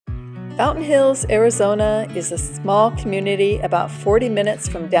Fountain Hills, Arizona is a small community about 40 minutes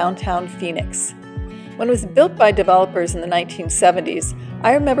from downtown Phoenix. When it was built by developers in the 1970s,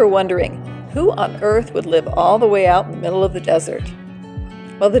 I remember wondering, who on earth would live all the way out in the middle of the desert?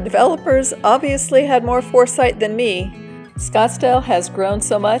 Well, the developers obviously had more foresight than me. Scottsdale has grown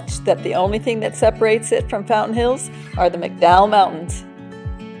so much that the only thing that separates it from Fountain Hills are the McDowell Mountains.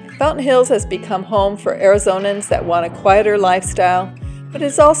 Fountain Hills has become home for Arizonans that want a quieter lifestyle, but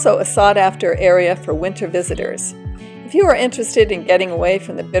is also a sought-after area for winter visitors. If you are interested in getting away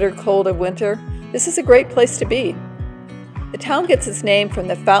from the bitter cold of winter, this is a great place to be. The town gets its name from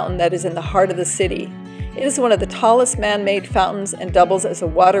the fountain that is in the heart of the city. It is one of the tallest man-made fountains and doubles as a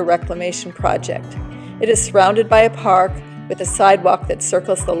water reclamation project. It is surrounded by a park with a sidewalk that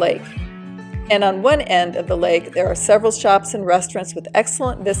circles the lake. And on one end of the lake, there are several shops and restaurants with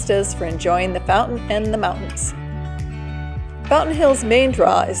excellent vistas for enjoying the fountain and the mountains. Fountain Hills' main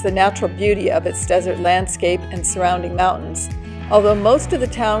draw is the natural beauty of its desert landscape and surrounding mountains. Although most of the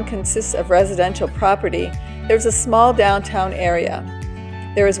town consists of residential property, there's a small downtown area.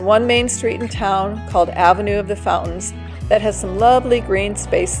 There is one main street in town called Avenue of the Fountains that has some lovely green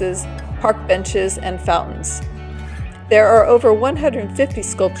spaces, park benches, and fountains. There are over 150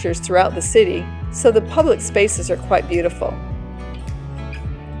 sculptures throughout the city, so the public spaces are quite beautiful.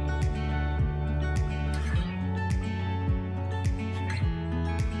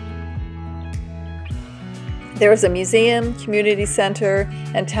 There is a museum, community center,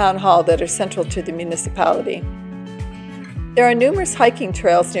 and town hall that are central to the municipality. There are numerous hiking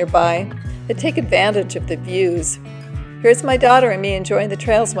trails nearby that take advantage of the views. Here's my daughter and me enjoying the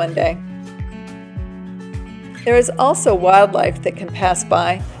trails one day. There is also wildlife that can pass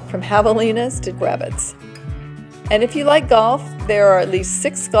by, from javelinas to rabbits. And if you like golf, there are at least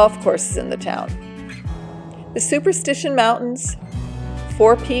 6 golf courses in the town. The Superstition Mountains,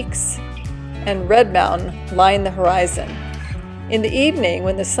 Four Peaks, and Red Mountain line the horizon. In the evening,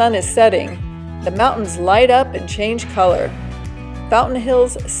 when the sun is setting, the mountains light up and change color. Fountain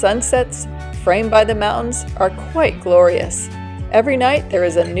Hills sunsets, framed by the mountains, are quite glorious. Every night there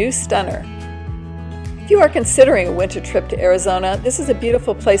is a new stunner. If you are considering a winter trip to Arizona, this is a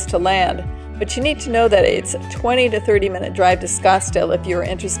beautiful place to land, but you need to know that it's a 20 to 30-minute drive to Scottsdale if you are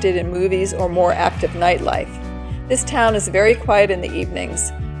interested in movies or more active nightlife. This town is very quiet in the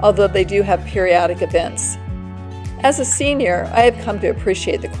evenings, although they do have periodic events. As a senior, I have come to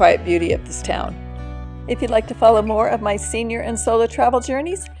appreciate the quiet beauty of this town. If you'd like to follow more of my senior and solo travel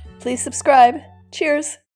journeys, please subscribe. Cheers!